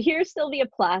 so here's Sylvia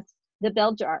Plath, The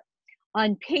Bell Jar,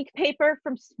 on pink paper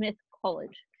from Smith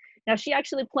College. Now, she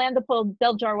actually planned to pull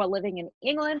Bell Jar while living in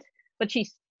England, but she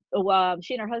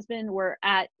and her husband were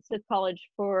at Smith College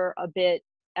for a bit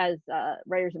as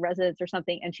writers in residence or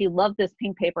something, and she loved this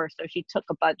pink paper, so she took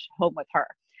a bunch home with her.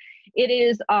 It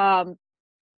is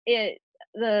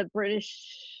the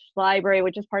British Library,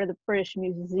 which is part of the British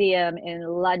Museum in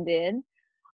London,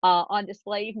 on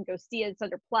display. You can go see it. It's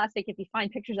under plastic. If you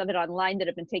find pictures of it online that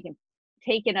have been taken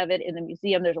of it in the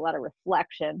museum, there's a lot of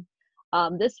reflection.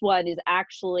 This one is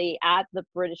actually at the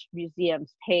British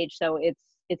Museum's page, so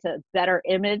it's a better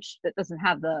image that doesn't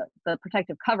have the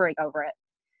protective covering over it.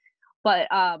 But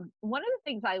one of the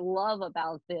things I love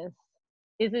about this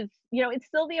is it's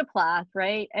Sylvia Plath,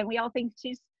 right? And we all think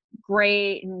she's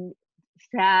great and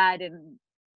sad and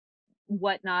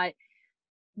whatnot.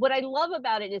 What I love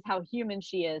about it is how human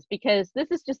she is, because this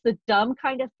is just the dumb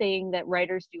kind of thing that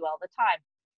writers do all the time.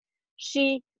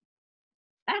 She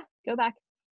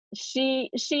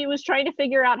was trying to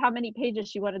figure out how many pages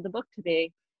she wanted the book to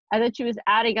be, and then she was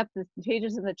adding up the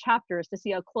pages in the chapters to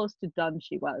see how close to done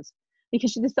she was,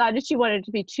 because she decided she wanted it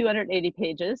to be 280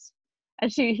 pages,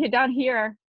 and she down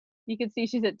here you can see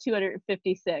she's at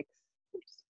 256.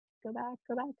 Oops. Go back.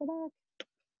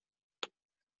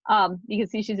 You can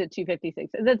see she's at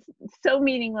 256. That's so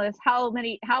meaningless. How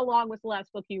long was the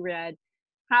last book you read?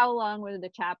 How long were the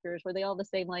chapters? Were they all the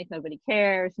same length? Nobody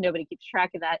cares. Nobody keeps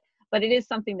track of that. But it is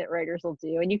something that writers will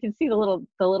do. And you can see the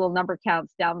little number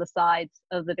counts down the sides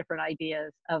of the different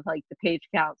ideas of like the page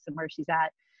counts and where she's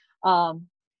at.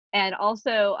 And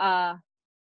also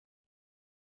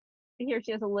here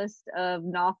she has a list of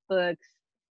Knopf books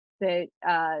that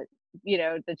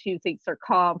that she thinks are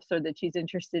comps or that she's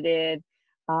interested in,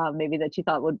 maybe that she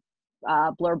thought would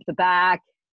blurb the back.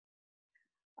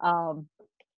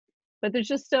 But there's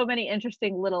just so many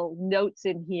interesting little notes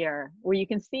in here where you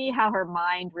can see how her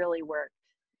mind really worked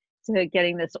to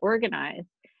getting this organized.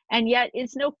 And yet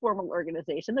it's no formal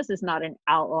organization. This is not an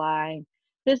outline.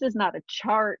 This is not a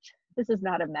chart. This is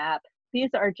not a map.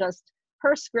 These are just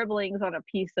her scribblings on a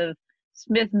piece of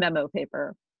Smith memo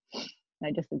paper.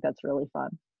 I just think that's really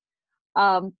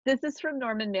fun. This is from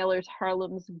Norman Mailer's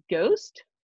Harlem's Ghost.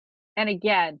 And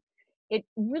again, it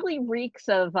really reeks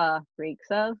of,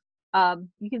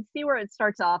 you can see where it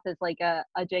starts off as like a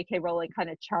J.K. Rowling kind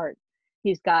of chart.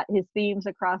 He's got his themes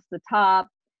across the top,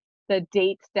 the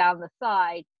dates down the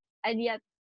side, and yet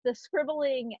the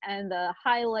scribbling and the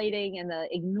highlighting and the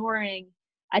ignoring,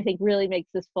 I think, really makes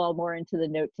this fall more into the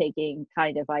note-taking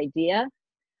kind of idea.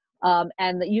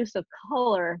 And the use of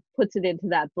color puts it into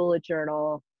that bullet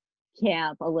journal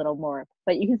camp a little more.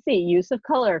 But you can see use of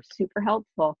color, super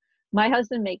helpful. My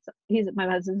husband's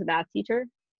a math teacher,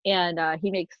 and he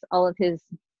makes all of his,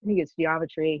 I think it's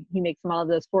geometry, he makes them all of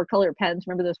those 4-color pens.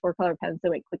 Remember those 4-color pens that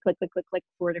went click, click, click, click, click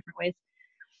 4 different ways?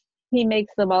 He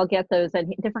makes them all get those,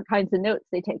 and different kinds of notes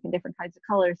they take in different kinds of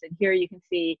colors. And here you can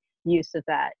see use of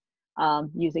that,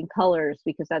 using colors,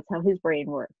 because that's how his brain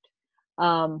worked.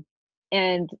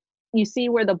 And you see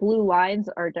where the blue lines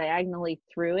are diagonally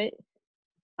through it.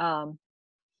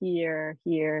 Here,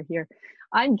 here, here.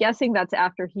 I'm guessing that's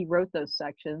after he wrote those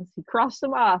sections. He crossed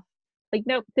them off. Like,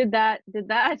 nope, did that, did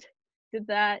that, did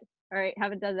that. All right,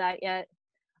 haven't done that yet.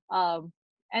 And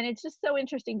it's just so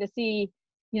interesting to see,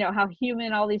 how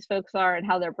human all these folks are and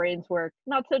how their brains work,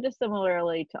 not so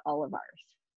dissimilarly to all of ours.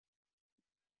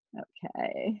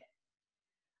 Okay.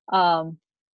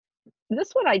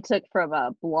 This one I took from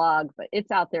a blog, but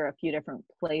it's out there a few different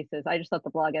places. I just thought the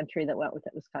blog entry that went with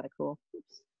it was kind of cool.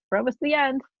 Oops. We're almost to the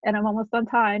end, and I'm almost on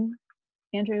time.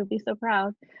 Andrew will be so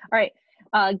proud. All right,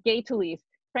 Gay Toulouse.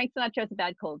 Frank Sinatra has a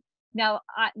bad cold. Now,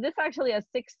 this actually has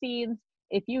 6 scenes.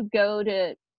 If you go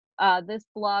to this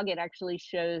blog, it actually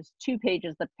shows 2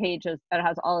 pages, the pages that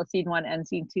has all of scene 1 and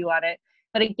scene 2 on it.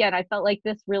 But again, I felt like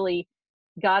this really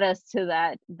got us to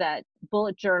that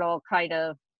bullet journal kind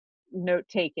of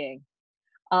note-taking.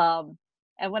 And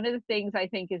one of the things I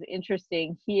think is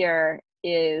interesting here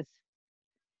is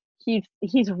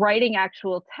he's writing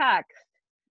actual text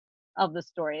of the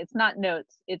story. It's not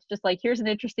notes. It's just like, here's an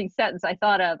interesting sentence I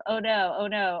thought of. Oh no, oh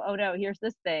no, oh no, here's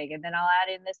this thing. And then I'll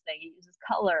add in this thing. He uses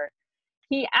color.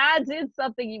 He adds in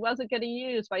something he wasn't going to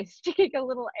use by sticking a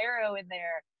little arrow in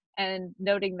there and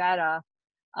noting that off.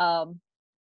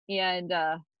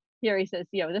 Here he says,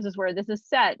 this is where this is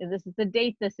set, and this is the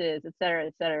date this is, et cetera,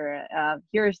 et cetera.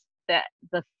 Here's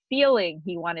the feeling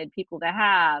he wanted people to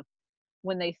have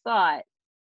when they saw it.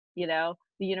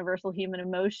 The universal human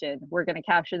emotion we're going to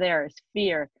capture there is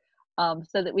fear,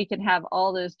 so that we can have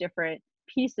all those different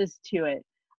pieces to it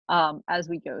as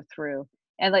we go through.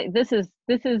 And like this is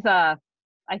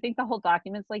I think the whole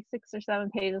document's like 6 or 7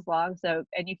 pages long, so,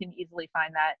 and you can easily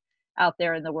find that out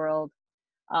there in the world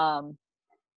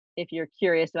if you're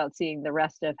curious about seeing the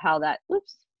rest of how that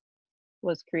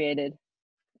was created.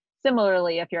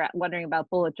 Similarly, if you're wondering about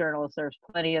bullet journals, there's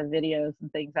plenty of videos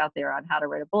and things out there on how to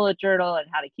write a bullet journal and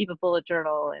how to keep a bullet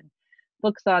journal and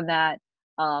books on that,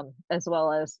 as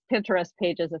well as Pinterest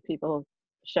pages of people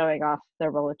showing off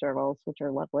their bullet journals, which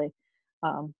are lovely.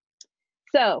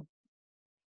 So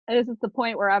this is the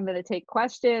point where I'm going to take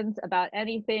questions about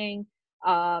anything.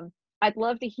 I'd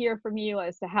love to hear from you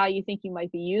as to how you think you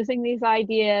might be using these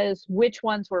ideas, which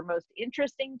ones were most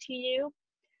interesting to you.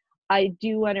 I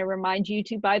do want to remind you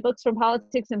to buy books from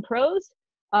Politics and Prose.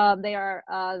 They are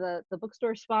the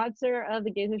bookstore sponsor of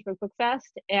the Gaithersburg Book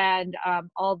Fest, and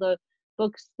all the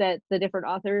books that the different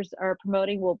authors are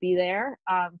promoting will be there.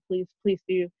 Please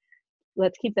do.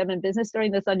 Let's keep them in business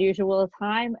during this unusual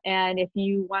time. And if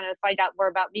you want to find out more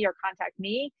about me or contact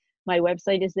me, my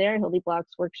website is there,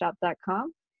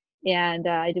 hildiblocksworkshop.com. And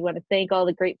I do want to thank all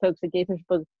the great folks at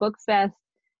Gaithersburg Book Fest,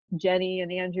 Jenny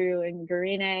and Andrew and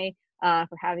Garine,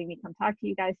 for having me come talk to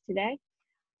you guys today.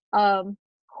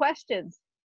 Questions.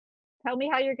 Tell me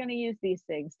how you're going to use these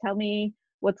things. Tell me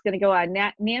what's going to go on.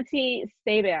 Nancy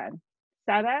Saban.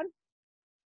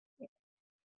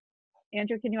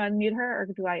 Andrew, can you unmute her, or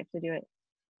do I have to do it?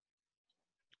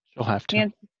 She'll have to.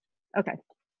 Nancy? Okay.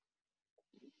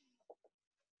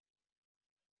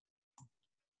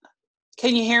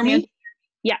 Can you hear me?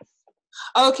 Yes.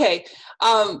 Okay.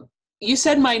 You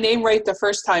said my name right the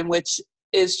first time, which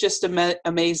is just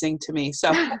amazing to me.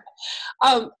 So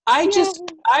I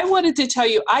wanted to tell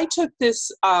you, I took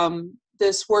this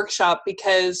this workshop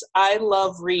because I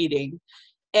love reading,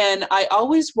 and I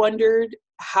always wondered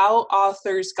how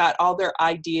authors got all their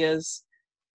ideas,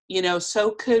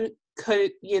 so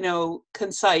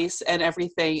concise and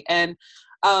everything. And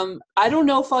I don't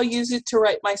know if I'll use it to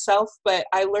write myself, but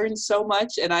I learned so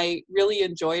much and I really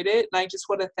enjoyed it. And I just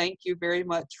want to thank you very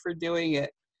much for doing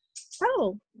it.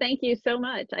 Oh, thank you so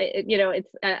much. I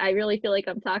really feel like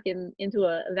I'm talking into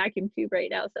a vacuum tube right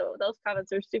now. So those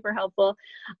comments are super helpful.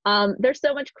 There's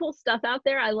so much cool stuff out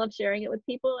there. I love sharing it with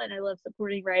people, and I love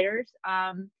supporting writers.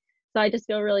 So I just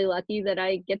feel really lucky that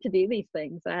I get to do these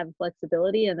things. I have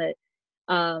flexibility, and that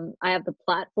I have the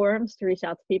platforms to reach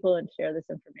out to people and share this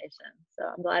information. So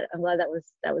I'm glad that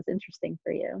was interesting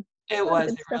for you. It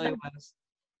was. It really was.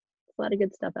 A lot of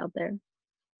good stuff out there.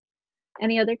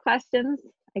 Any other questions?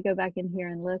 I go back in here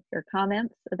and look, or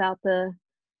comments about the.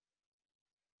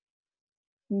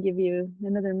 I'll give you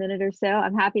another minute or so.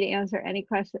 I'm happy to answer any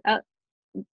question. Oh,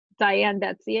 Diane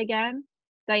Betsy again.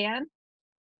 Diane?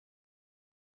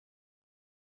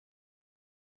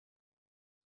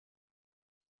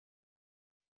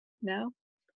 No?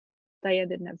 Diane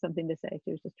didn't have something to say.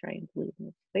 She was just trying to leave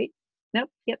me. Wait. Nope.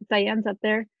 Yep. Diane's up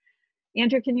there.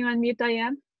 Andrew, can you unmute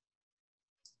Diane?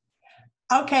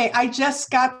 Okay, I just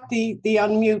got the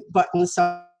unmute button,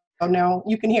 so now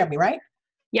you can hear me, right?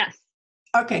 Yes.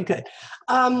 Okay, good.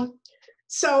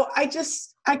 So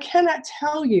I cannot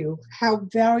tell you how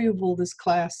valuable this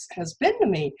class has been to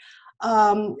me,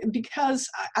 because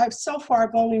I've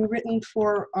only written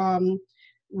for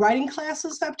writing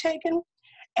classes I've taken,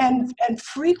 and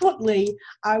frequently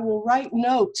I will write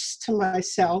notes to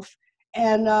myself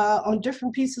and on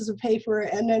different pieces of paper,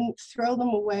 and then throw them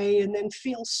away and then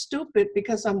feel stupid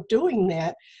because I'm doing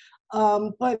that.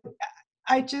 But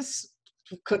I just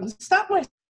couldn't stop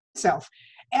myself.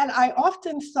 And I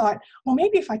often thought, well,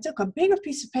 maybe if I took a bigger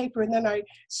piece of paper and then I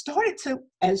started to,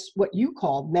 as what you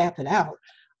call, map it out.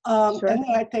 Sure. And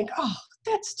then I think, oh,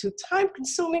 that's too time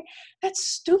consuming. That's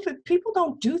stupid. People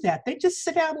don't do that. They just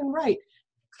sit down and write.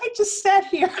 I just sat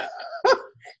here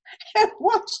and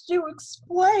watched you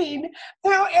explain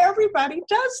how everybody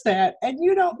does that. And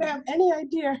you don't have any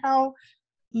idea how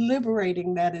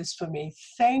liberating that is for me.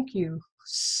 Thank you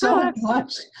so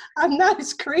much. I'm not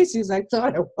as crazy as I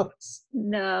thought I was.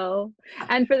 No.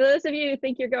 And for those of you who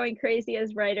think you're going crazy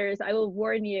as writers, I will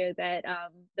warn you that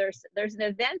there's an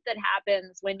event that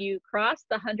happens when you cross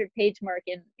the 100-page mark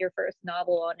in your first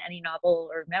novel, on any novel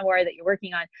or memoir that you're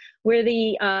working on, where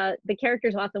the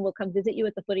characters often will come visit you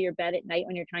at the foot of your bed at night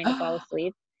when you're trying to fall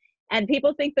asleep. And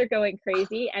people think they're going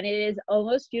crazy, and it is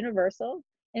almost universal.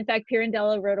 In fact,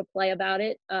 Pirandello wrote a play about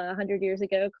it 100 years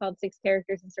ago called 6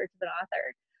 Characters in Search of an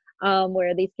Author,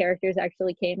 where these characters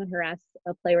actually came and harassed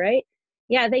a playwright.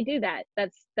 Yeah, they do that.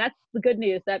 That's the good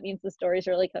news. That means the story's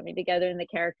really coming together and the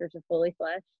characters are fully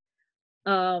fleshed.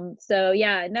 So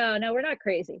yeah, no, we're not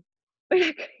crazy. We're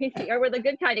not crazy, or we're the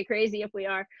good kind of crazy if we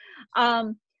are.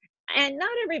 And not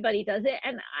everybody does it.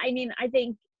 And I mean, I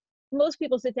think most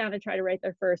people sit down and try to write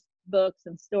their first books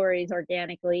and stories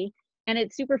organically, and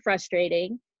it's super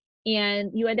frustrating,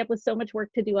 and you end up with so much work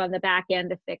to do on the back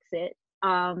end to fix it,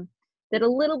 that a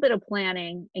little bit of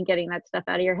planning and getting that stuff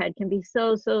out of your head can be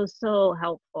so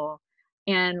helpful,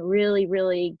 and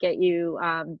really get you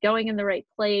going in the right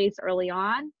place early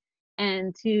on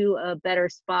and to a better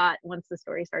spot once the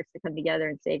story starts to come together,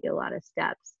 and save you a lot of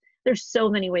steps. There's so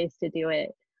many ways to do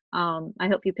it. I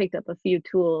hope you picked up a few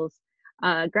tools.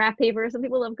 Graph paper, some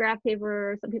people love graph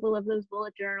paper, some people love those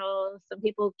bullet journals, some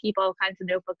people keep all kinds of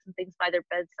notebooks and things by their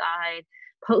bedside.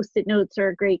 Post-it notes are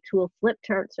a great tool, flip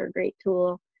charts are a great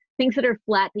tool. Things that are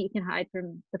flat that you can hide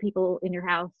from the people in your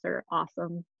house are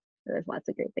awesome. There's lots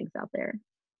of great things out there.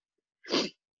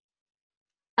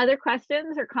 Other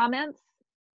questions or comments?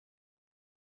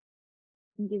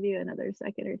 I'll give you another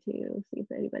second or two, see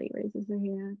if anybody raises their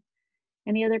hand.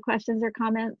 Any other questions or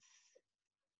comments?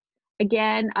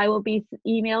 Again, I will be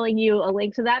emailing you a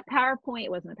link to that PowerPoint. It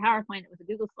wasn't a PowerPoint, it was a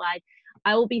Google slide.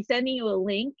 I will be sending you a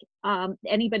link.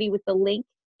 Anybody with the link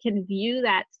can view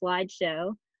that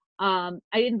slideshow. I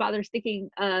didn't bother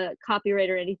sticking a copyright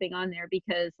or anything on there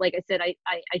because, like I said, I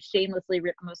shamelessly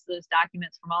ripped most of those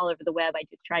documents from all over the web. I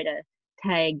did try to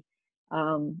tag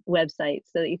websites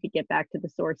so that you could get back to the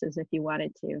sources if you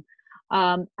wanted to.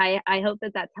 I hope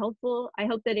that that's helpful. I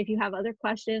hope that if you have other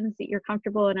questions that you're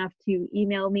comfortable enough to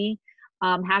email me.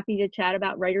 I'm happy to chat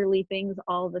about writerly things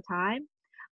all the time.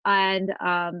 And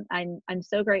I'm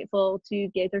so grateful to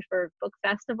Gaithersburg Book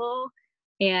Festival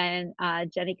and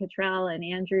Jenny Cottrell and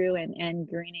Andrew and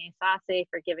Garina Isase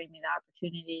for giving me the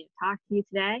opportunity to talk to you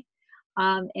today.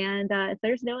 If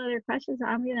there's no other questions,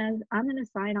 I'm gonna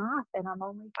sign off, and I'm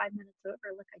only 5 minutes over.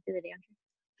 Look, I did it, Andrew.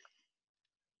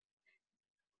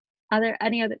 Are there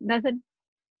any other, nothing?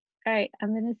 All right,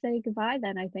 I'm gonna say goodbye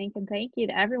then, I think, and thank you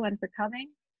to everyone for coming.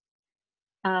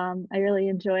 I really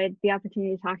enjoyed the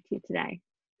opportunity to talk to you today.